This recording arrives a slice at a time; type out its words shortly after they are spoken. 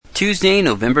Tuesday,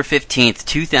 November 15th,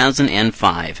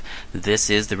 2005.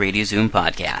 This is the Radio Zoom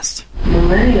podcast.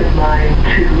 Millennium Line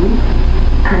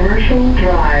 2, Commercial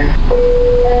Drive.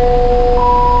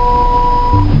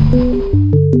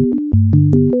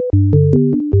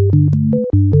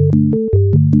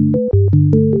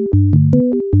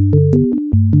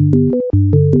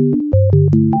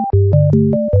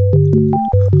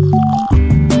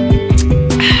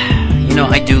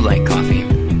 I do like coffee.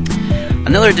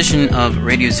 Another edition of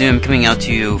Radio Zoom coming out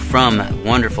to you from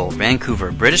wonderful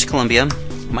Vancouver, British Columbia,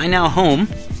 my now home.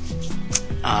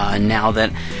 Now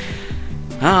that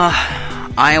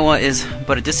Iowa is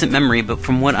but a distant memory, but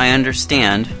from what I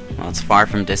understand, well, it's far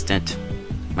from distant.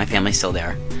 My family's still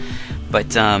there.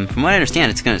 But from what I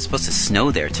understand, it's supposed to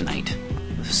snow there tonight.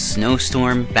 A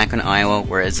snowstorm back in Iowa,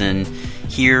 whereas in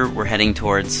here we're heading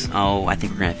towards, I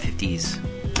think we're going to have 50s.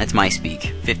 That's my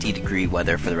speak. 50-degree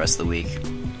weather for the rest of the week.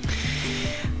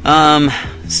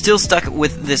 Still stuck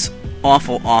with this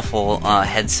awful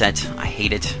headset. I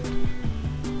hate it.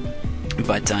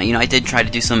 But, I did try to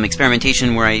do some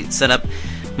experimentation where I set up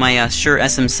my Shure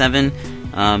SM7,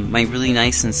 my really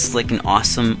nice and slick and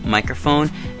awesome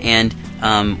microphone, and,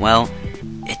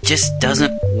 it just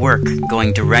doesn't work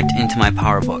going direct into my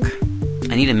PowerBook.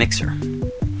 I need a mixer.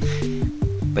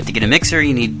 But to get a mixer,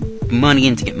 you need money,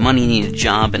 and to get money, you need a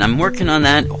job, and I'm working on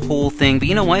that whole thing. But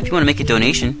you know what? If you want to make a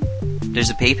donation, there's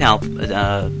a PayPal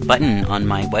button on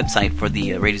my website for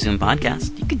the Radio Zoom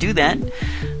podcast. You could do that.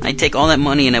 I'd take all that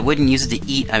money and I wouldn't use it to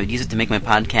eat. I would use it to make my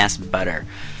podcast better.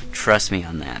 Trust me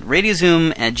on that.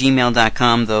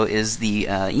 RadioZoom@gmail.com, though, is the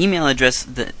email address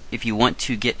that if you want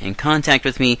to get in contact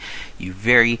with me, you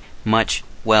very much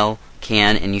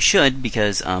can, and you should,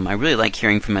 because I really like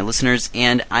hearing from my listeners,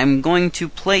 and I'm going to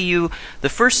play you the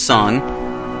first song,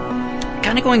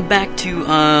 kind of going back to,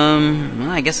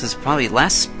 I guess it's probably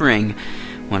last spring,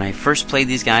 when I first played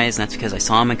these guys, and that's because I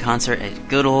saw them in concert at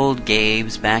good old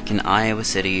Gabe's back in Iowa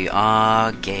City.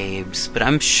 Gabe's. But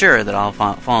I'm sure that I'll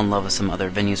fall in love with some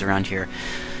other venues around here.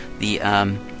 The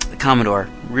Commodore,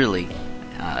 really,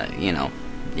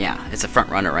 it's a front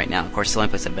runner right now. Of course, it's the only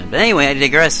place I've been. But anyway, I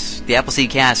digress. The Appleseed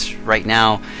Cast right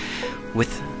now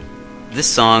with this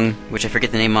song, which I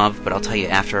forget the name of, but I'll tell you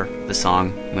after the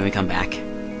song when we come back,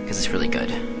 because it's really good.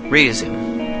 Radio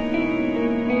Zoom.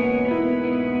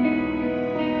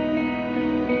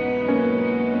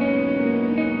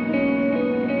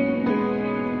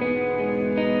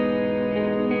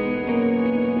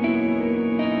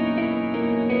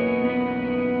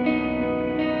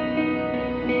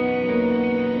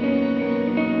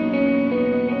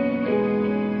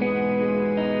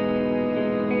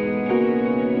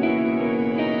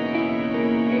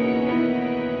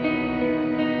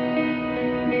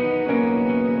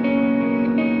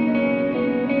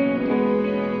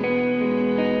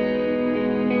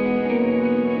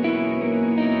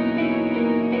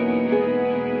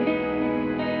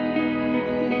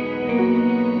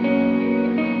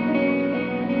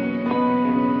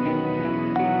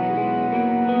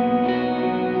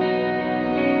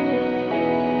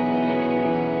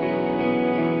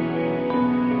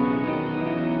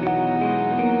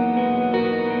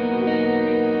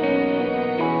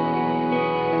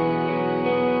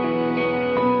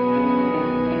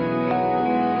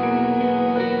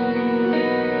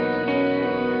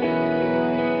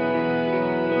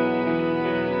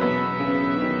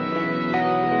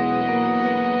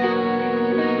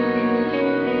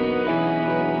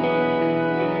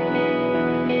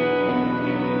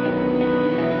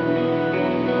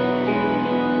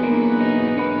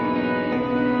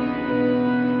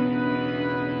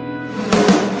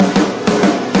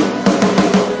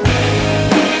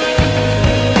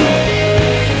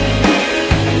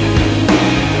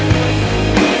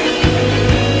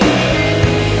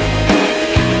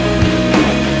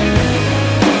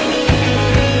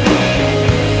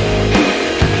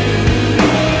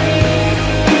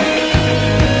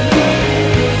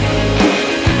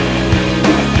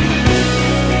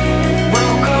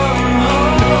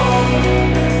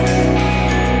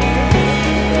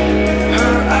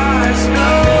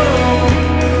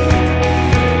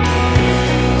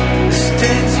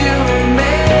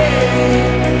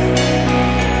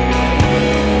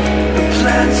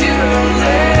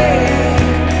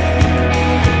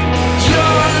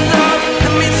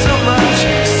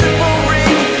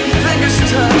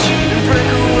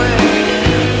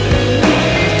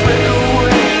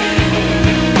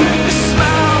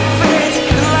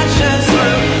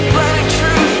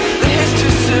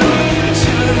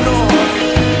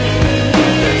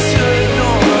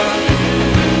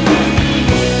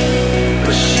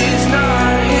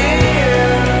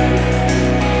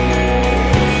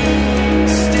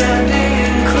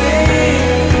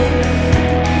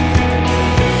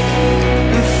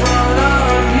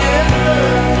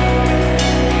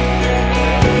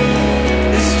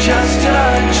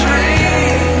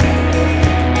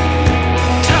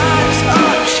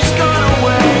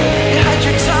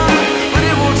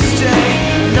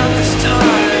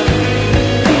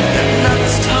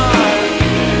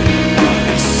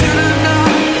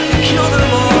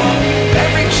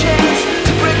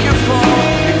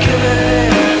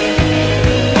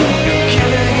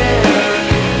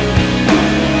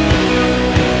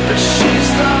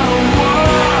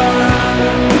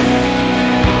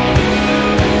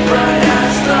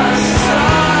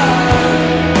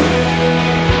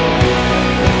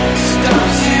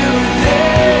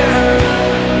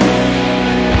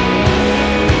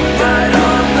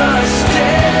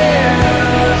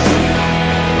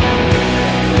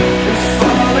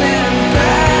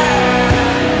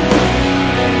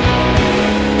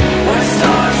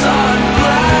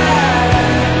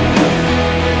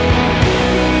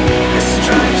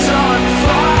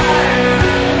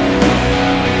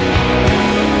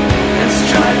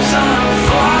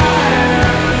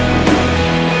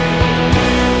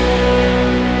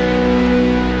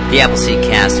 The Appleseed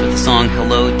Cast with the song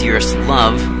Hello Dearest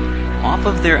Love off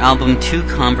of their album Two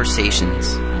Conversations,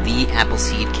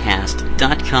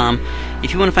 theappleseedcast.com.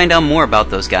 If you want to find out more about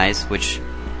those guys, which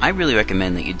I really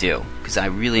recommend that you do, because I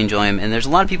really enjoy them, and there's a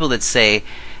lot of people that say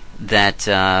that,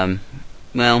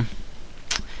 well,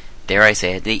 dare I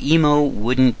say it, the emo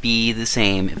wouldn't be the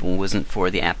same if it wasn't for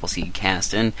the Appleseed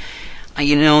Cast, and,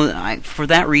 for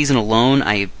that reason alone,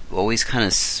 I always kind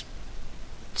of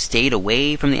stayed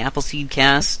away from the Appleseed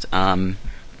Cast.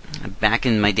 Back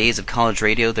in my days of college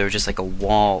radio, there was just like a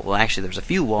wall. Well, actually, there was a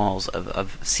few walls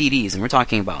of CDs, and we're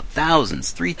talking about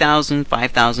thousands, 3,000,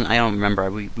 5,000. I don't remember.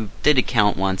 We did a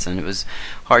count once, and it was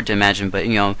hard to imagine. But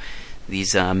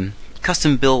these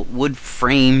custom-built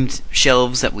wood-framed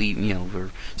shelves that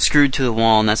were screwed to the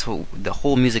wall, and that's what the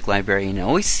whole music library. And it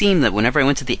always seemed that whenever I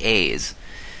went to the A's,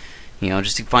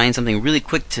 just to find something really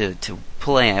quick to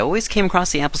play, I always came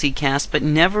across the Appleseed Cast, but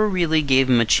never really gave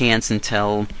them a chance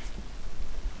until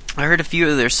I heard a few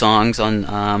of their songs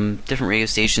on different radio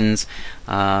stations,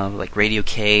 like Radio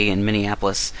K in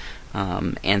Minneapolis,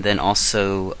 and then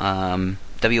also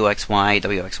WXY,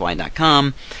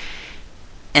 WXY.com.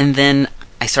 And then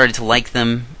I started to like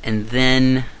them, and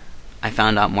then I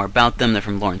found out more about them. They're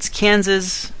from Lawrence,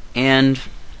 Kansas, and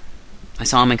I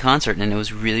saw them in concert, and it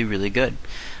was really, really good.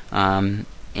 And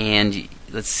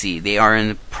let's see, they are in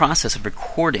the process of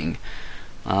recording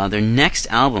their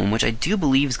next album, which I do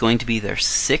believe is going to be their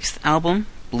 6th album,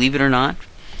 believe it or not.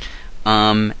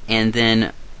 And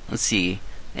then, let's see,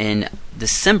 in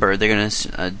December, they're going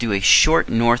to do a short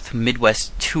North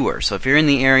Midwest tour. So if you're in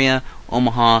the area,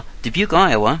 Omaha, Dubuque,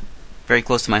 Iowa, very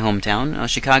close to my hometown,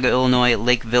 Chicago, Illinois,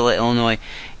 Lake Villa, Illinois,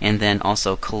 and then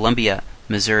also Columbia,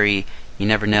 Missouri. You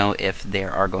never know if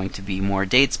there are going to be more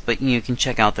dates, but you can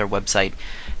check out their website.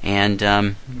 And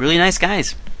really nice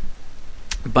guys.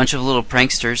 A bunch of little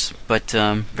pranksters, but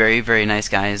very, very nice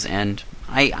guys. And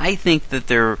I think that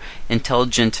they're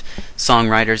intelligent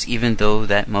songwriters, even though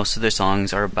that most of their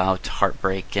songs are about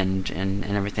heartbreak and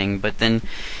everything. But then,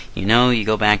 you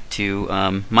go back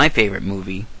to my favorite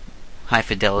movie, High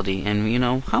Fidelity,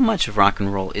 and how much of rock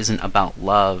and roll isn't about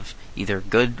love, either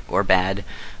good or bad.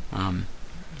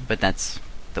 But that's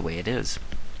the way it is.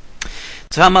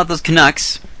 So how about those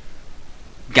Canucks?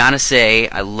 Gotta say,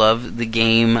 I loved the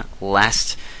game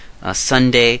last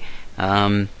Sunday.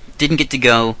 Didn't get to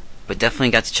go, but definitely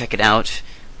got to check it out.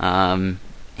 Man,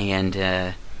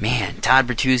 Todd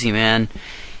Bertuzzi, man,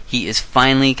 he is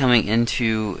finally coming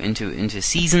into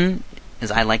season,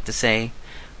 as I like to say.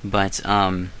 But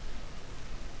I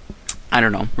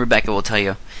don't know. Rebecca will tell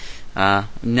you.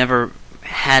 Never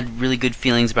had really good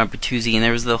feelings about Bertuzzi, and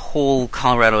there was the whole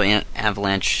Colorado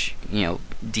Avalanche,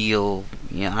 deal.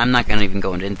 I'm not going to even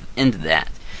go into that.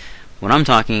 What I'm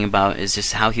talking about is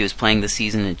just how he was playing this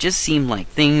season. It just seemed like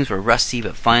things were rusty,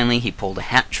 but finally he pulled a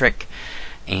hat trick,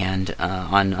 and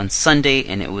on Sunday,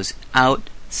 and it was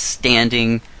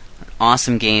outstanding,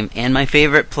 awesome game. And my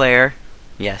favorite player,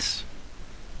 yes,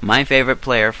 my favorite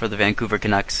player for the Vancouver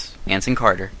Canucks, Anson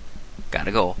Carter, got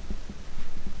a goal.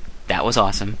 That was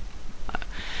awesome.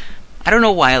 I don't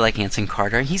know why I like Anson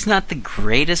Carter. He's not the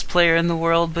greatest player in the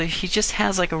world, but he just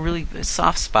has like a really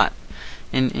soft spot.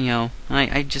 And, I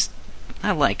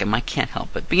like him. I can't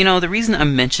help it. But, the reason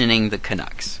I'm mentioning the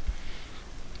Canucks,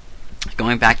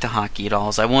 going back to hockey at all,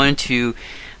 is I wanted to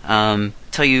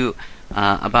tell you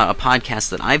about a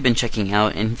podcast that I've been checking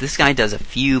out. And this guy does a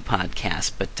few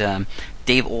podcasts, but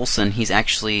Dave Olson, he's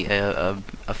actually a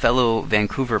fellow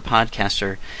Vancouver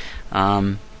podcaster.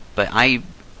 But I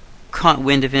caught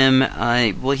wind of him.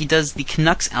 He does the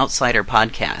Canucks Outsider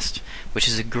podcast, which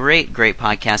is a great, great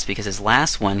podcast, because his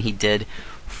last one he did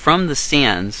from the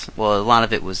stands. Well, a lot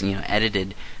of it was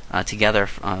edited together,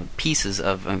 pieces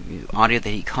of audio that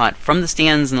he caught from the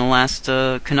stands in the last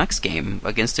Canucks game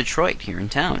against Detroit here in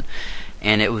town,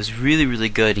 and it was really, really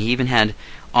good. He even had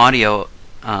audio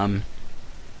when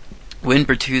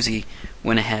Bertuzzi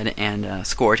went ahead and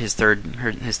scored his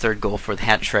third goal for the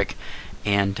hat trick.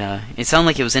 And it sounded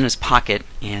like it was in his pocket,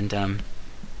 and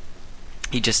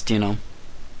he just,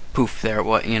 poof there.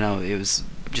 It was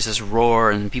just this roar,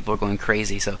 and people are going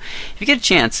crazy. So if you get a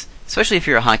chance, especially if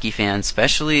you're a hockey fan,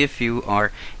 especially if you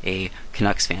are a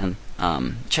Canucks fan,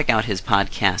 check out his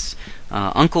podcast,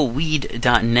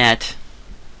 UncleWeed.net.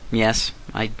 Yes,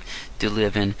 I do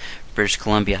live in British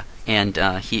Columbia, and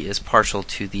he is partial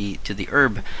to the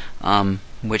herb,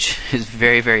 which is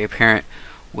very, very apparent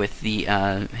with the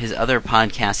his other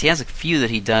podcasts. He has a few that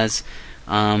he does,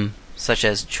 such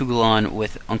as Chugalon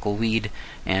with Uncle Weed,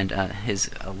 and his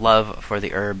love for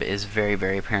the herb is very,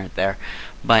 very apparent there.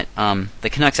 But the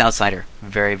Canucks Outsider,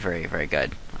 very, very, very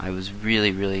good. I was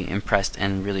really, really impressed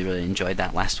and really, really enjoyed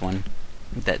that last one,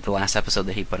 the last episode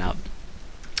that he put out.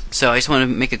 So I just want to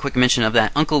make a quick mention of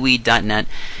that, uncleweed.net.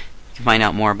 You can find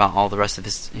out more about all the rest of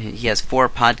his... He has 4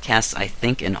 podcasts, I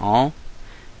think, in all,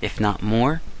 if not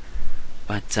more.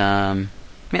 But,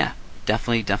 yeah,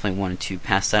 definitely wanted to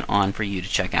pass that on for you to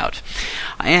check out.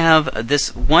 I have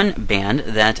this one band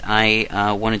that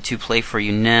I wanted to play for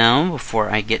you now before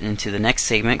I get into the next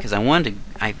segment, because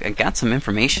I got some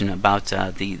information about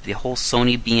the whole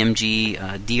Sony BMG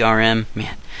DRM,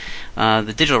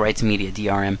 the digital rights media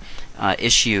DRM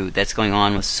issue that's going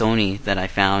on with Sony that I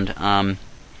found.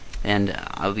 And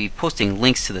I'll be posting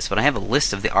links to this, but I have a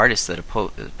list of the artists that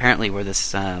apparently where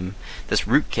this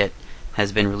rootkit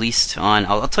has been released on.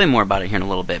 I'll tell you more about it here in a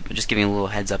little bit, but just giving you a little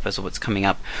heads up as to what's coming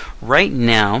up. Right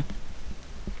now,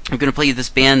 I'm going to play you this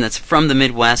band that's from the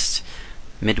Midwest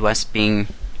being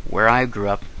where I grew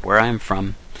up, where I'm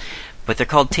from. But they're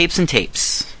called Tapes and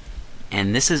Tapes.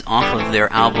 And this is off of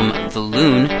their album The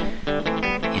Loon,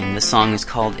 and the song is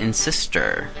called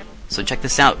Insister. So check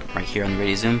this out right here on the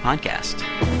Radio Zoom podcast.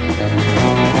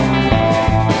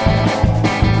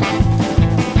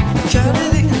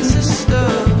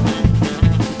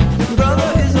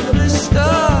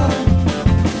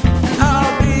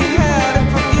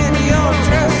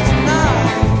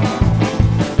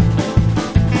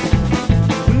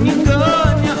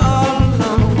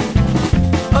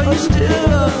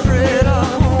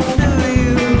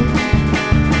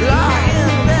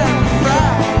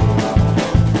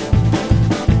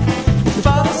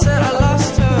 Father said I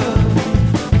lost her.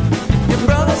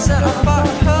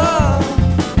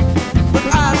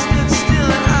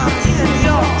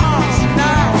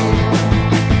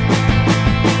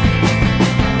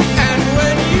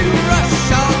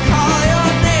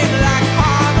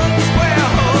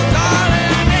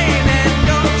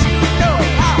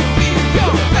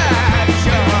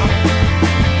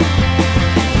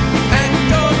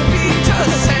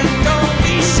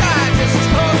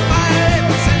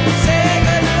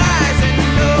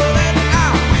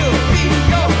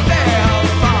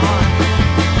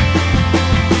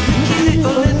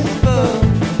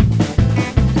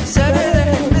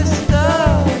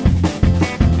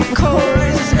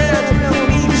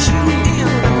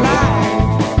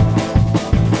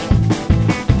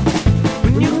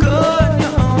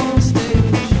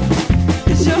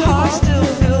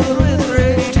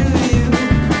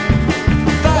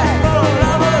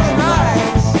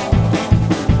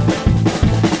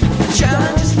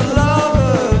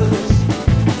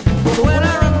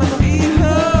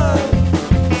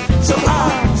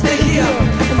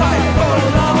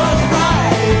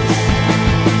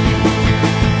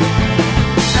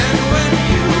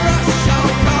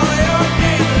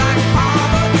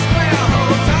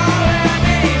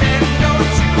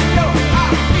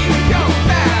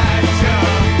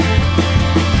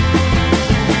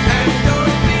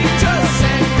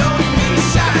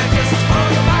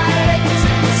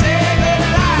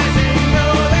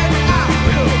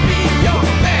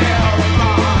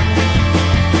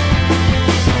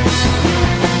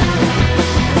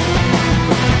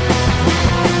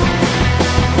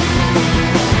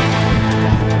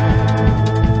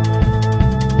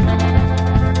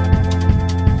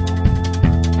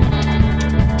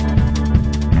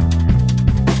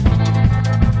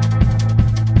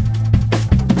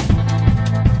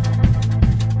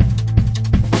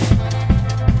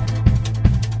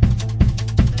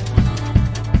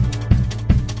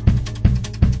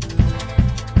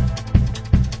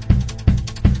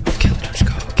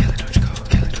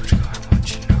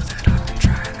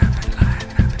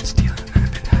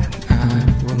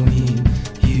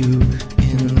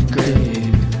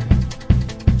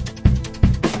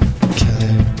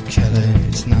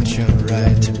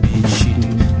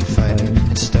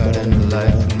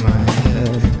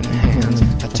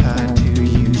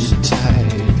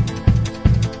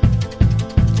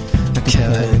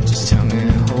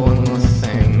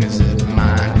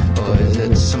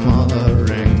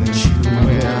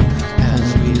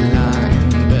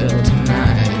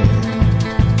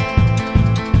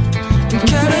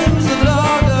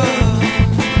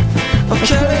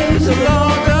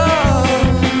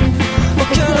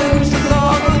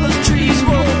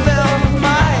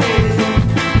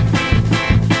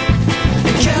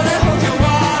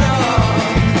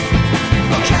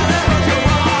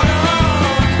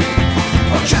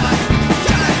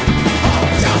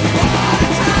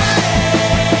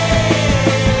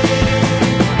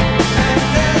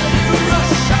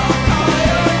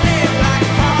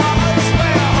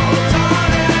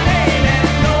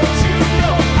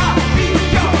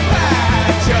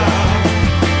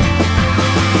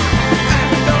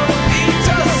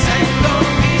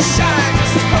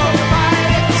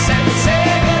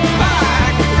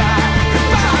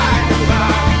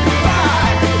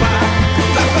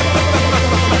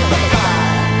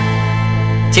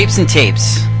 Shapes and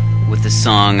Tapes with the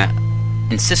song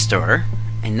Insistor,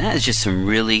 and that is just some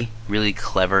really, really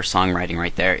clever songwriting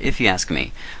right there, if you ask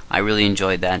me. I really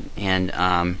enjoyed that, and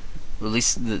at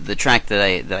least the track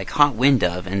that I caught wind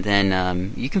of, and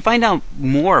then you can find out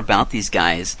more about these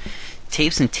guys.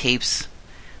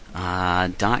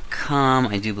 Tapesandtapes.com,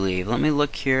 I do believe. Let me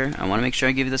look here. I want to make sure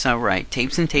I give this out right.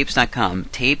 Tapesandtapes.com.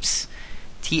 Tapes,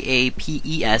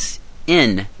 T-A-P-E-S,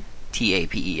 in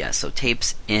T-A-P-E-S. So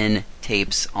Tapes in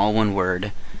Tapes, all one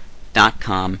word,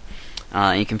 .com.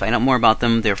 And you can find out more about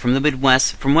them. They're from the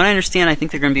Midwest. From what I understand, I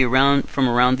think they're going to be around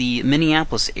the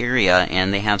Minneapolis area,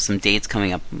 and they have some dates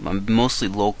coming up, mostly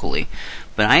locally.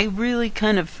 But I really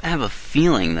kind of have a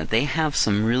feeling that they have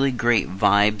some really great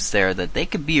vibes there, that they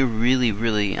could be a really,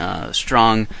 really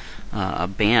strong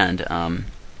band. I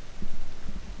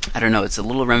don't know, it's a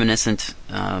little reminiscent,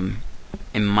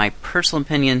 in my personal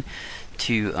opinion,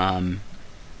 to,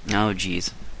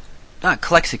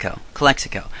 Calexico.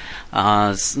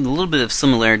 A little bit of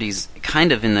similarities,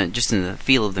 kind of in the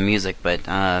feel of the music, but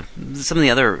some of the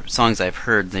other songs I've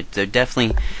heard, they're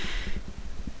definitely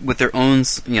with their own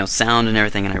sound and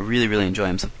everything, and I really, really enjoy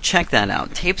them. So check that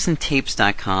out,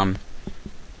 tapesandtapes.com.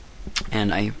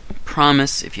 And I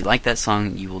promise, if you like that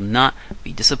song, you will not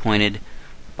be disappointed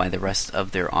by the rest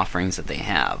of their offerings that they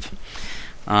have.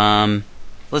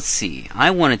 Let's see.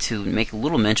 I wanted to make a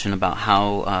little mention about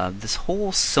how this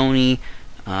whole Sony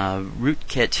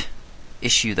rootkit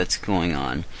issue that's going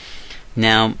on.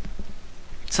 Now,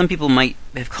 some people might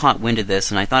have caught wind of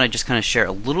this, and I thought I'd just kind of share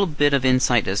a little bit of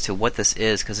insight as to what this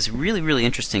is, because it's really, really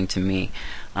interesting to me.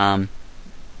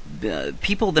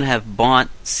 People that have bought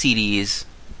CDs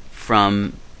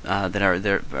from that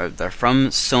are from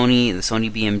Sony, the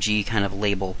Sony BMG kind of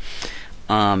label.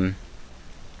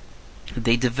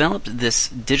 They developed this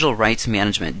digital rights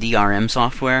management, DRM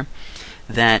software,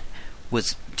 that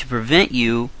was to prevent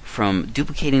you from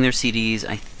duplicating their CDs,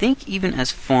 I think even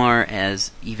as far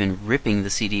as even ripping the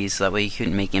CDs, so that way you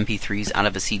couldn't make MP3s out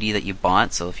of a CD that you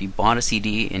bought. So if you bought a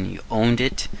CD and you owned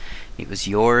it, it was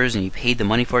yours, and you paid the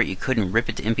money for it, you couldn't rip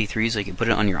it to MP3, so you could put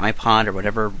it on your iPod or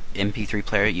whatever MP3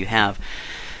 player you have.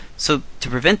 So to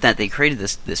prevent that, they created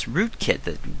this rootkit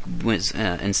that was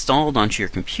installed onto your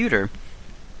computer.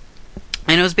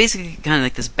 And it was basically kind of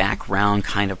like this background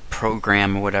kind of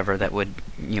program or whatever that would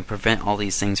prevent all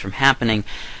these things from happening.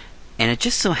 And it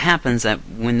just so happens that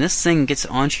when this thing gets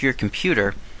onto your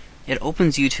computer, it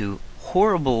opens you to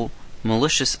horrible,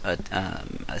 malicious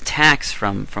attacks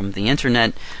from the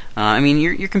internet.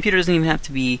 Your computer doesn't even have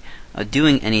to be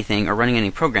doing anything or running any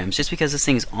programs. Just because this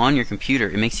thing is on your computer,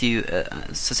 it makes you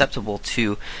susceptible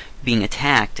to being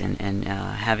attacked and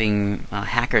having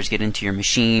hackers get into your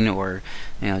machine or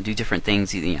do different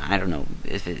things. I don't know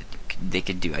if they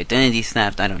could do identity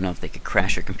theft. I don't know if they could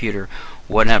crash your computer,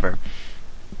 whatever.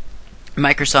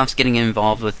 Microsoft's getting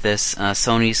involved with this.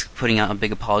 Sony's putting out a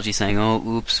big apology saying, "Oh,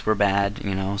 oops, we're bad.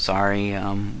 Sorry.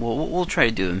 We'll try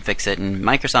to do and fix it." And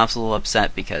Microsoft's a little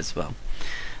upset because, well,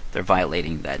 they're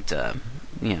violating that,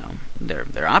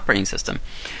 their operating system.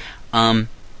 And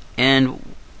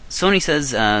Sony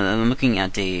says, I'm looking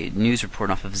at a news report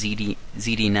off of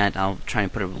ZDNet. I'll try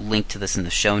and put a link to this in the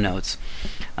show notes.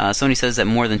 Sony says that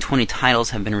more than 20 titles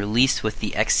have been released with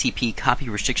the XCP copy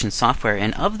restriction software,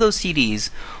 and of those CDs,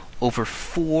 over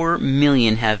 4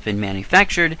 million have been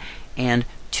manufactured, and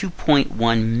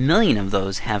 2.1 million of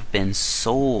those have been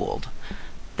sold.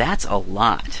 That's a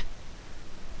lot.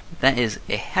 That is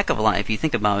a heck of a lot if you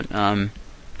think about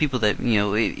people that,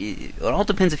 it all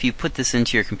depends if you put this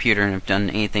into your computer and have done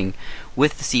anything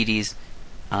with the CDs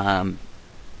on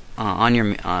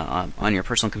your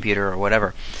personal computer or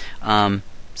whatever.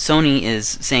 Sony is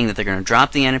saying that they're going to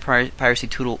drop the anti-piracy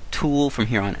tool from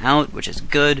here on out, which is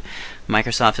good.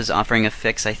 Microsoft is offering a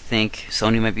fix, I think.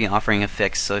 Sony might be offering a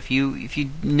fix. So if you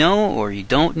know or you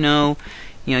don't know,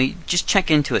 you just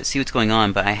check into it, see what's going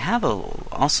on. But I have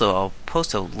I'll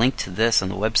post a link to this on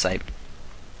the website.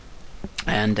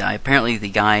 And apparently the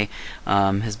guy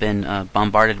has been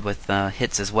bombarded with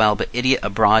hits as well, but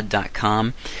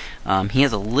idiotabroad.com. He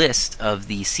has a list of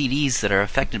the CDs that are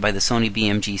affected by the Sony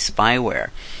BMG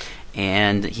spyware,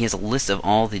 and he has a list of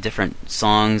all the different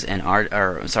songs and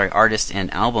artists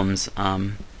and albums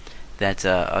that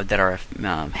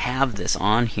have this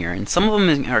on here. And some of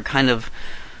them are kind of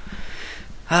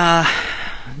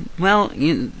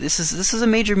this is a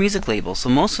major music label, so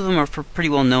most of them are pretty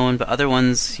well known, but other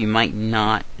ones you might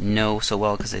not know so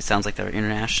well because it sounds like they're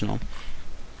international.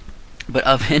 But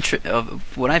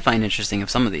of what I find interesting of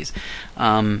some of these,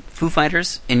 Foo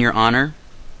Fighters, In Your Honor,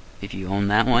 if you own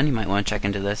that one, you might want to check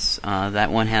into this.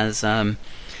 That one has the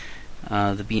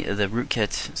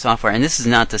rootkit software, and this is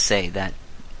not to say that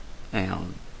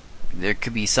there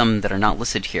could be some that are not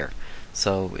listed here.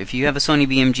 So if you have a Sony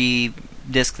BMG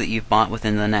disc that you've bought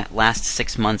within the last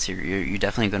 6 months, you're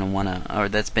definitely going to want to, or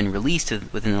that's been released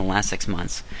within the last 6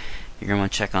 months, you're going to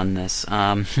want to check on this.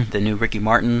 The new Ricky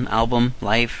Martin album,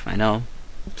 Life, I know.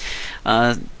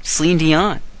 Celine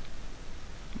Dion.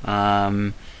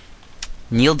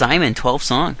 Neil Diamond, 12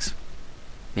 songs.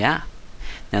 Yeah.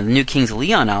 Now the new Kings of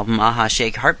Leon album, Aha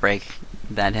Shake Heartbreak,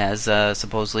 that has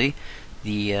supposedly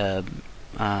the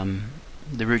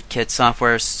Rootkit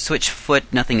software, Switchfoot,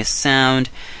 Nothing is Sound,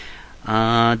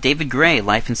 David Gray,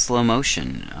 Life in Slow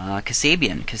Motion,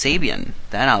 Kasabian,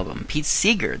 that album, Pete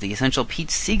Seeger, the Essential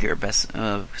Pete Seeger,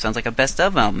 sounds like a best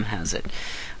of album has it.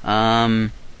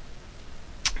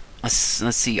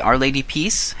 Let's see, Our Lady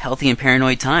Peace, Healthy and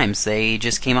Paranoid Times, they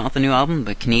just came out with a new album,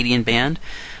 the Canadian band.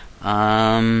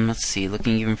 Let's see,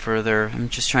 looking even further, I'm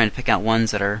just trying to pick out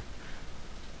ones that are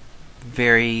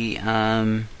very,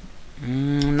 I'm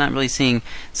not really seeing,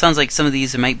 sounds like some of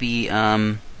these might be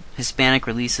Hispanic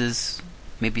releases,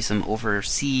 maybe some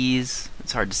overseas,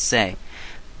 it's hard to say,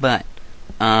 but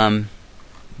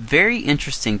very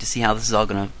interesting to see how this is all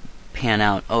going to pan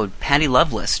out. Oh, Patty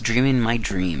Loveless, Dreaming My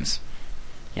Dreams.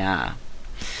 Yeah.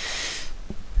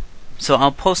 So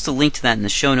I'll post a link to that in the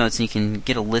show notes, and you can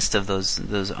get a list of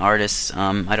those artists.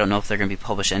 I don't know if they're going to be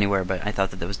published anywhere, but I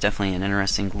thought that was definitely an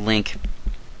interesting link.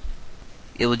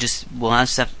 It will just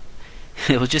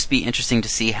be interesting to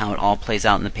see how it all plays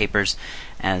out in the papers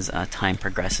as time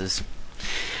progresses.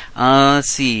 Let's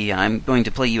see. I'm going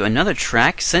to play you another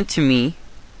track sent to me.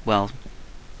 Well,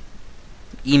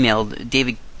 emailed.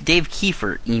 Dave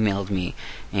Kiefer emailed me.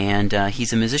 And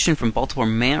he's a musician from Baltimore,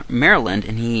 Maryland,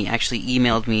 and he actually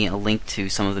emailed me a link to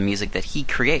some of the music that he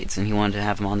creates, and he wanted to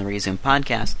have him on the Razoom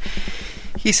podcast.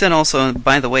 He said also,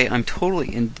 by the way, I'm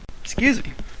totally in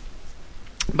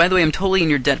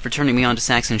your debt for turning me on to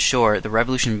Saxon Shore. The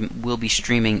Revolution Will Be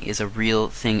Streaming is a real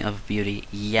thing of beauty.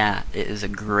 Yeah, it is a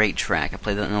great track. I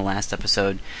played that in the last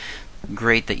episode.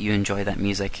 Great that you enjoy that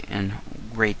music, and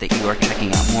great that you are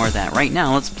checking out more of that. Right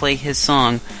now, let's play his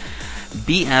song,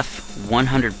 BF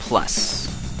 100 Plus.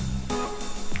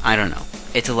 I don't know.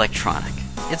 It's electronic.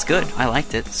 It's good. I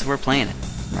liked it, so we're playing it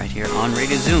right here on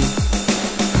Radio Zoom.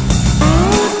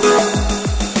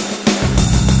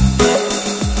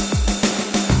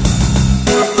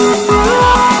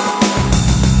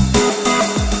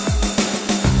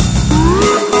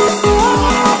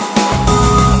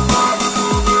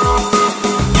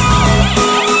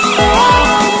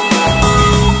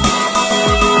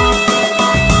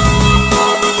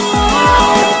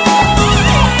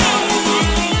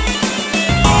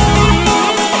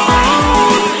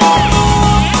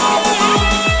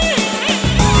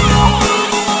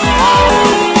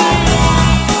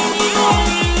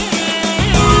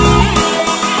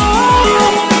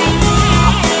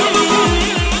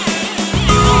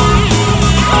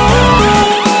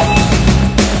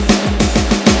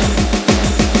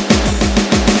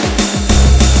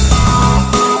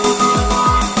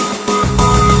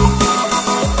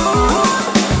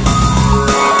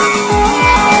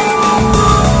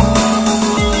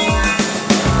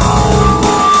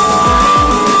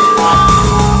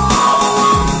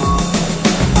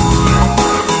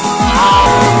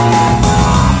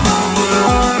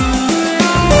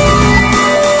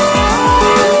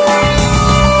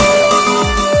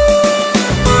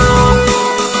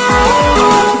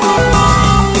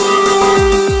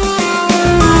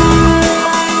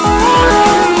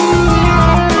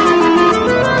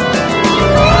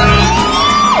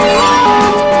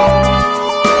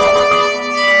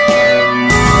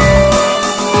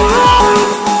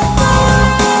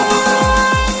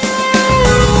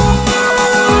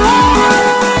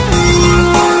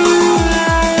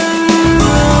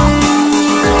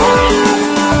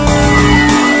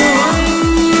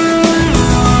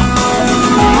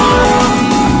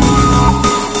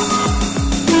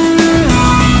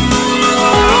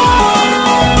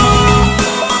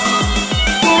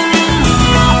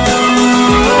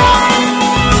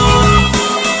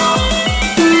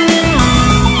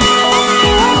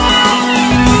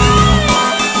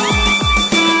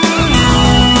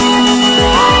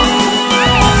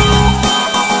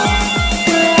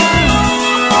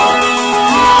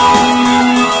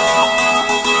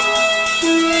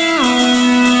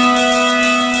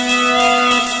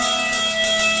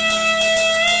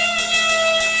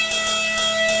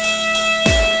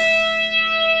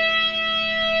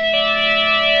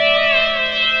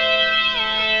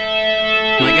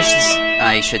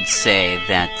 Should say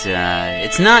that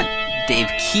it's not Dave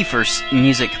Kiefer's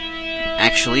music.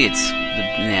 Actually, it's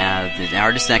the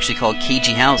artist is actually called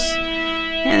KG House.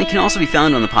 And it can also be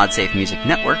found on the PodSafe Music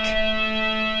Network.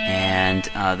 And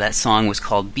that song was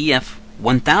called BF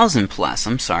 1000 Plus.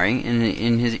 I'm sorry,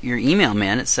 in your email,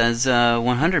 man, it says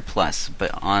 100 Plus,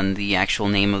 but on the actual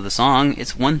name of the song,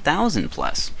 it's 1000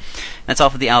 Plus. That's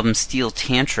off of the album Steel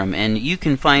Tantrum, and you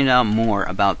can find out more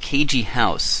about KG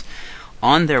House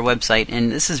on their website.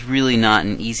 And this is really not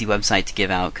an easy website to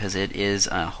give out because it is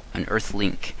an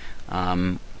Earthlink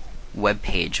web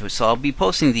page. So I'll be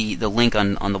posting the link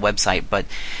on the website, but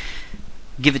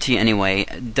give it to you anyway.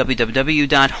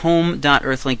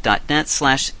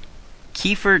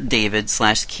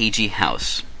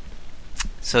 www.home.earthlink.net/KieferDavid/KG-House.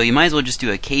 So you might as well just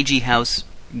do a KG House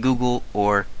Google,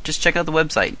 or just check out the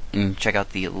website and check out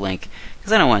the link,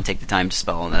 because I don't want to take the time to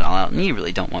spell that all out, and you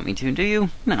really don't want me to, do you?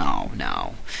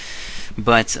 No.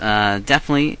 But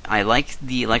definitely, I like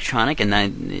the electronic, and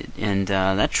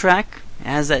that track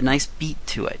has that nice beat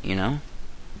to it, you know?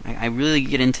 I really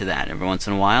get into that every once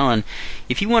in a while. And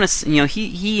if you want to,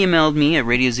 he emailed me at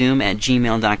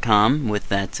radiozoom@gmail.com with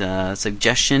that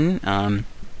suggestion.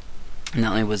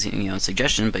 Not only was it, a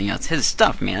suggestion, but it's his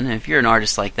stuff, man. And if you're an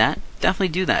artist like that, definitely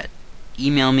do that.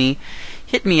 Email me,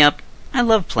 hit me up. I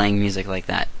love playing music like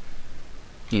that.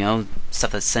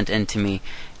 Stuff that's sent in to me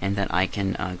and that I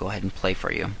can go ahead and play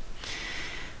for you.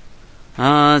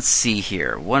 Let's see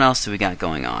here. What else do we got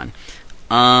going on?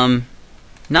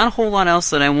 Not a whole lot else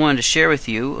that I wanted to share with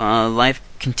you. Life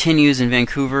continues in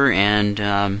Vancouver, and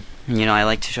I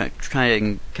like to try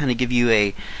to kind of give you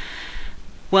a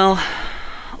little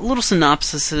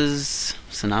synopsises.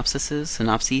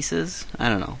 I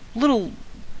don't know. Little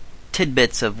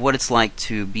tidbits of what it's like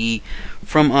to be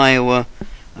from Iowa.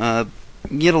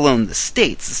 Yet alone the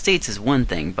States. The States is one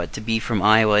thing, but to be from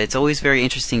Iowa, it's always very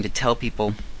interesting to tell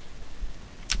people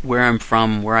where I'm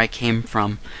from, where I came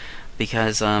from,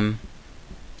 because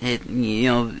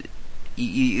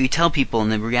you tell people,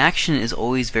 and the reaction is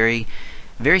always very,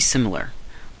 very similar.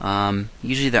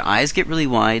 Usually their eyes get really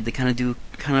wide. They kind of do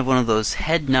one of those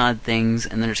head nod things,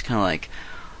 and they're just kind of like,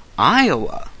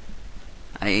 Iowa.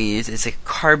 It's a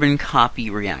carbon copy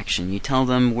reaction. You tell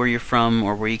them where you're from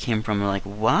or where you came from, they're like,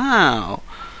 wow,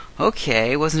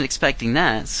 okay, wasn't expecting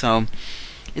that. So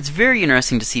it's very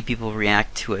interesting to see people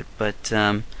react to it, but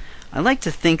I like to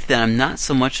think that I'm not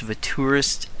so much of a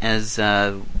tourist as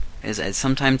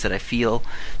sometimes that I feel.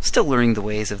 Still learning the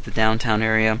ways of the downtown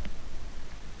area.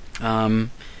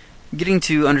 Getting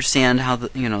to understand how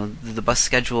the bus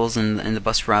schedules and the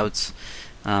bus routes.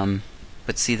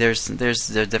 But see, there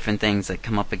are different things that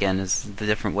come up again as the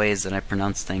different ways that I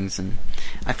pronounce things, and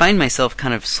I find myself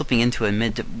kind of slipping into a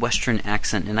Midwestern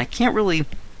accent, and I can't really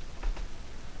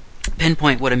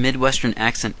pinpoint what a Midwestern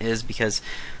accent is because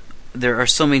there are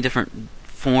so many different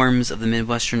forms of the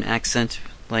Midwestern accent.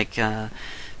 Like,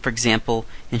 for example,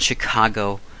 in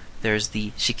Chicago, there's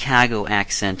the Chicago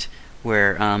accent,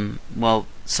 where,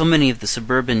 so many of the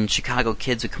suburban Chicago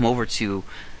kids would come over to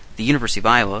the University of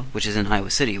Iowa, which is in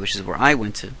Iowa City, which is where I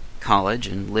went to college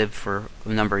and lived for a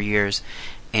number of years,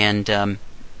 and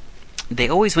they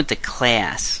always went to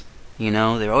class. They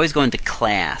were always going to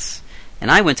class,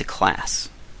 and I went to class.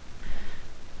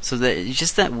 So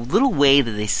just that little way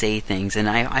that they say things, and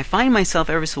I find myself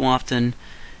every so often,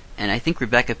 and I think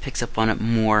Rebecca picks up on it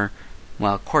more.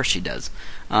 Well, of course she does.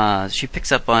 She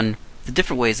picks up on the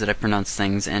different ways that I pronounce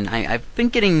things, and I've been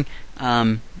getting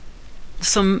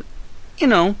some,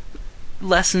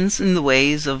 lessons in the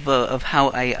ways of how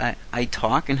I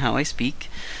talk and how I speak.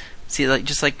 See,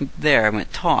 just like there, I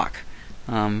went talk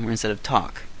instead of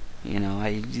talk.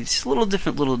 Just little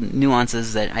different little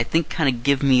nuances that I think kind of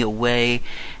give me away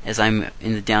as I'm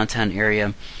in the downtown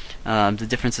area. The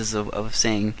differences of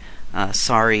saying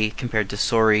sorry compared to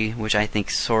sorry, which I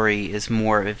think sorry is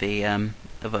more of a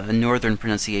northern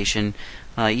pronunciation.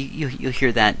 You'll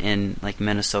hear that in like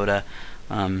Minnesota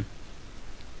and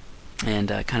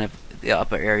kind of the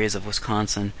upper areas of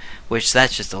Wisconsin, which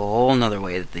that's just a whole nother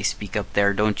way that they speak up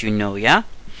there, don't you know? Yeah.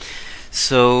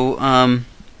 So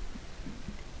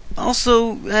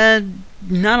also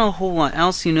not a whole lot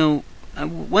else.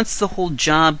 Once the whole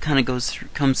job kind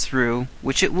of comes through,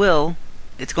 which it will.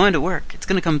 It's going to work. It's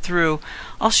going to come through.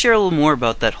 I'll share a little more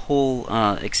about that whole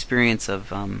experience of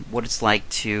what it's like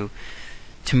to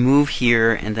move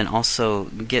here and then also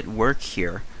get work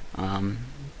here.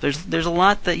 There's a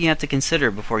lot that you have to consider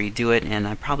before you do it, and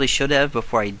I probably should have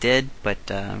before I did, but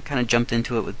kind of jumped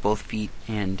into it with both feet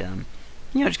and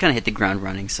just kind of hit the ground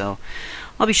running. So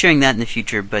I'll be sharing that in the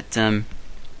future. But I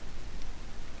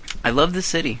love the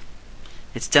city.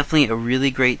 It's definitely a really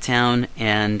great town,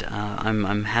 and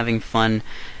I'm having fun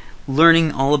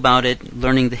learning all about it,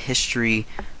 learning the history,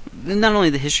 not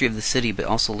only the history of the city, but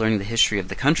also learning the history of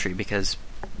the country, because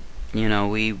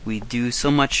we do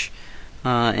so much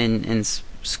in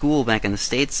school back in the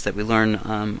States that we learn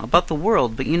about the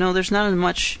world, but there's not as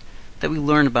much that we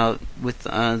learn about with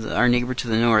our neighbor to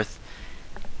the north.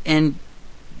 And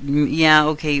yeah,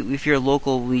 okay, if you're a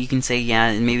local, you can say,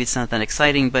 yeah, maybe it's not that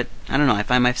exciting, but I don't know, I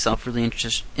find myself really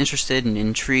interested and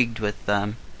intrigued with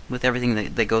everything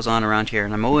that goes on around here,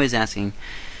 and I'm always asking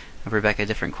Rebecca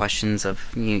different questions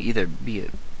of either be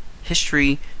it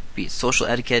history, be it social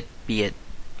etiquette, be it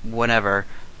whatever.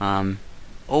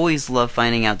 Always love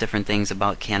finding out different things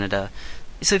about Canada.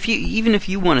 So even if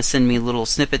you want to send me little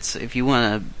snippets, if you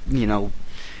want to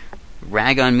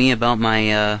rag on me about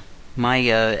my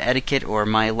etiquette or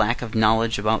my lack of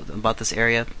knowledge about this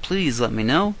area, please let me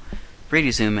know.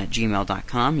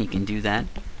 RadioZoom@gmail.com. You can do that.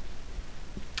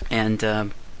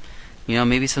 And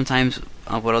maybe sometimes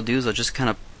what I'll do is I'll just kind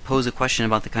of pose a question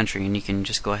about the country, and you can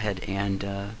just go ahead and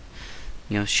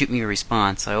shoot me a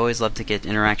response. I always love to get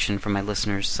interaction from my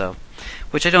listeners, so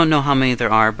which I don't know how many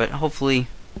there are, but hopefully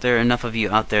there are enough of you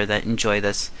out there that enjoy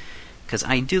this, because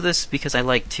I do this because I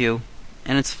like to,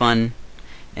 and it's fun,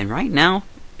 and right now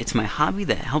it's my hobby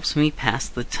that helps me pass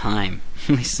the time,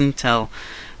 at least until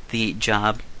the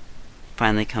job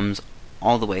finally comes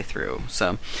all the way through.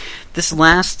 So this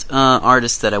last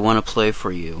artist that I want to play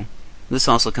for you, this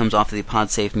also comes off of the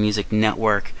PodSafe Music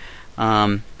Network,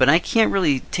 but I can't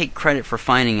really take credit for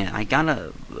finding it. I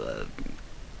got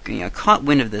caught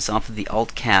wind of this off of the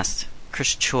Altcast,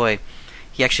 Chris Choi.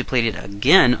 He actually played it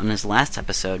again on his last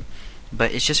episode,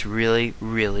 but it's just really,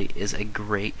 really is a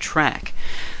great track.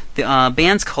 The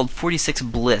band's called 46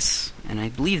 Bliss, and I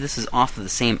believe this is off of the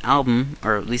same album,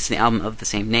 or at least the album of the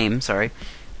same name, sorry.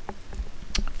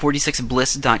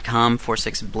 46bliss.com,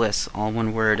 46bliss, all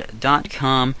one word,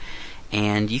 .com,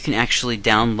 and you can actually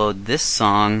download this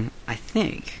song, I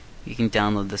think. You can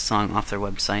download this song off their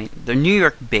website. They're New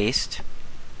York-based.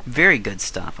 Very good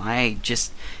stuff.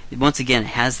 Once again, it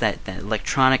has that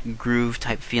electronic groove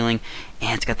type feeling,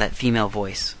 and it's got that female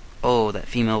voice. Oh, that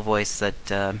female voice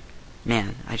that,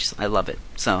 man, I love it.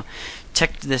 So,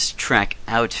 check this track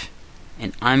out,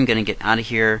 and I'm gonna get out of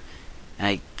here.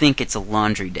 I think it's a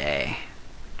laundry day.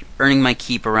 Earning my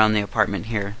keep around the apartment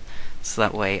here, so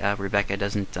that way Rebecca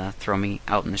doesn't throw me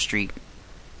out in the street.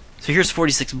 So here's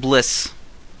 46 Bliss,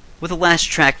 with the last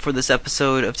track for this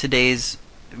episode of today's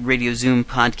Radio Zoom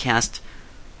podcast,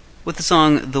 with the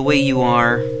song The Way You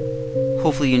Are.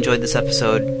 Hopefully you enjoyed this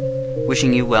episode.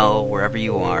 Wishing you well wherever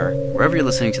you are, wherever you're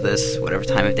listening to this, whatever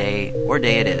time of day or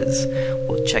day it is.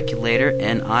 We'll check you later,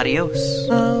 and adios.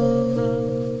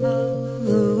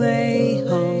 The way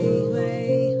home.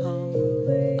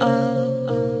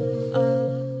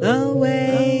 The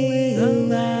way you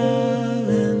are,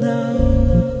 and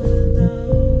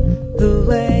the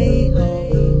way home.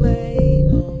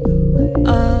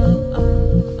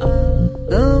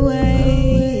 The way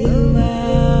you are,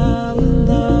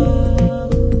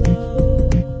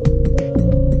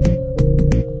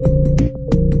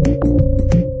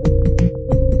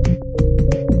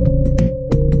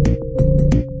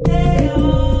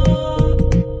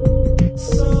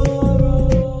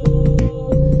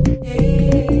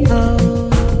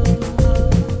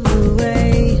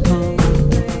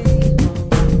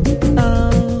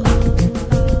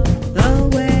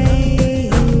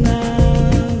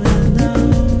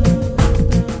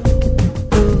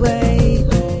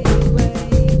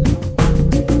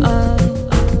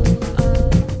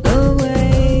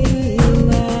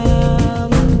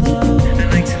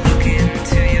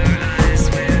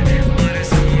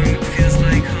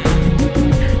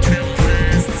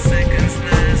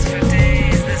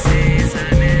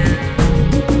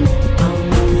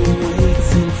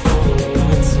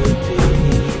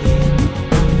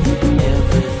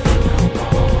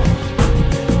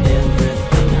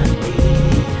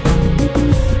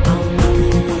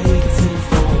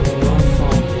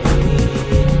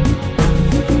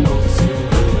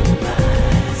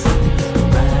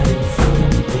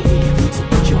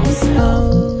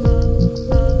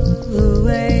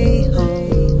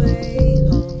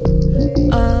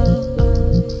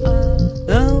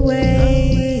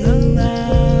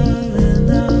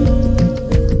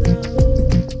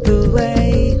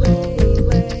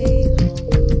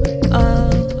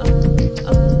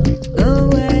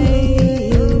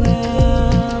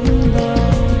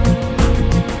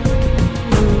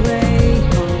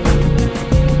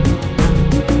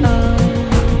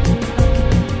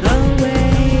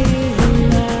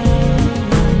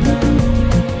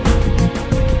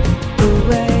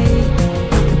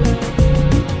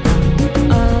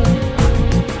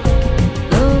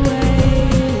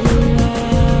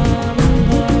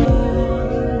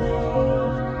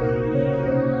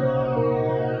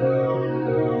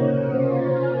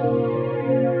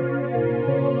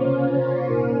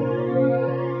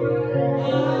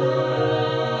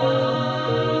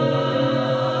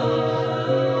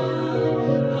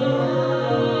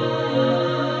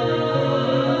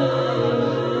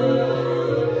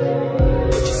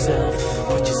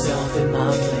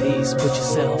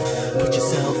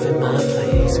 yourself in my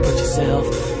place. Put yourself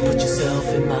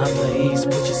in my place.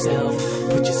 Put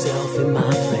yourself in my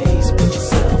place. Put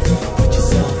yourself in my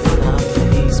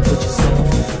place. Put yourself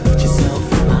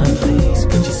in my place.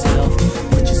 Put yourself in my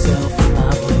place. Put yourself in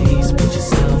my place. Put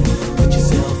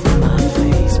yourself in my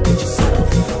place. Put yourself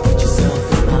in my place. Put yourself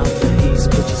in my place.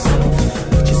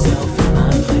 Put yourself in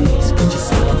my place. Put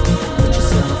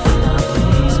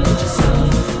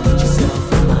yourself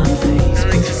in my place. I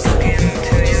like to look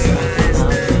into your eyes,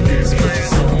 then this fire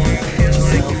so warm feels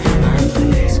like warm.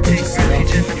 Take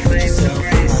refuge in the flames,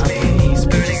 embrace me.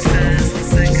 Burning fast, the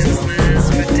seconds last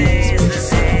for days. This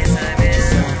haze I'm in.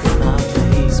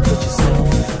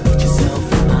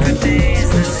 For days,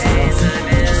 this haze I'm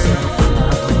in.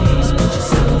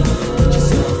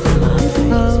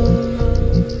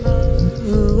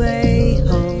 Away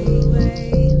home,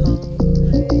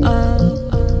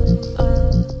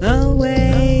 away,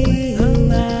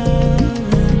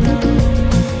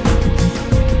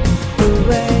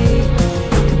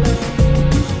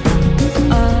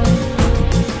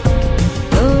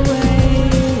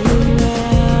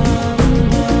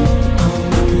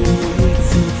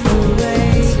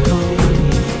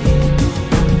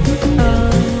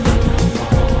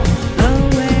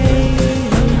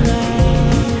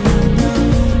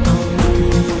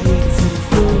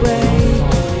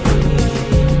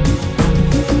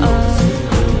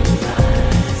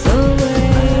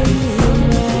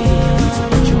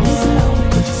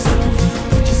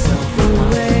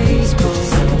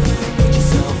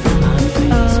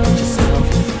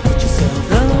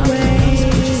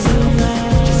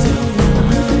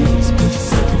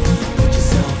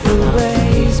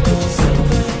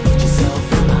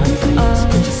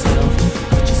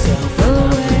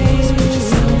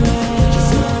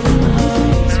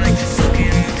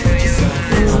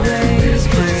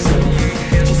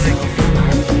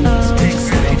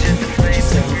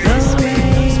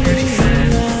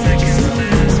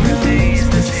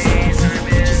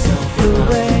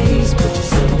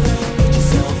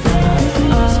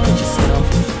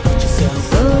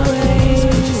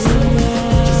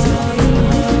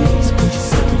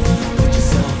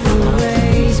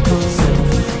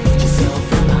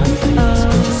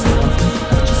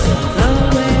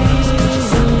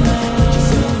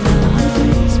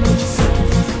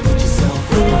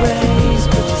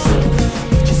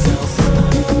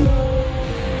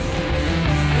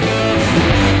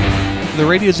 The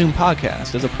Radio Zoom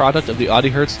podcast is a product of the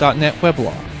audiohertz.net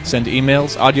weblog. Send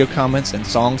emails, audio comments, and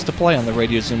songs to play on the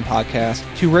Radio Zoom podcast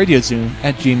to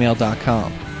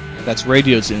radiozoom@gmail.com. That's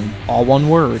RadioZoom, all one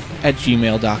word,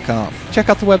 @gmail.com. Check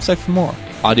out the website for more,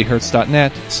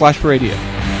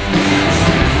 audiohertz.net/radio.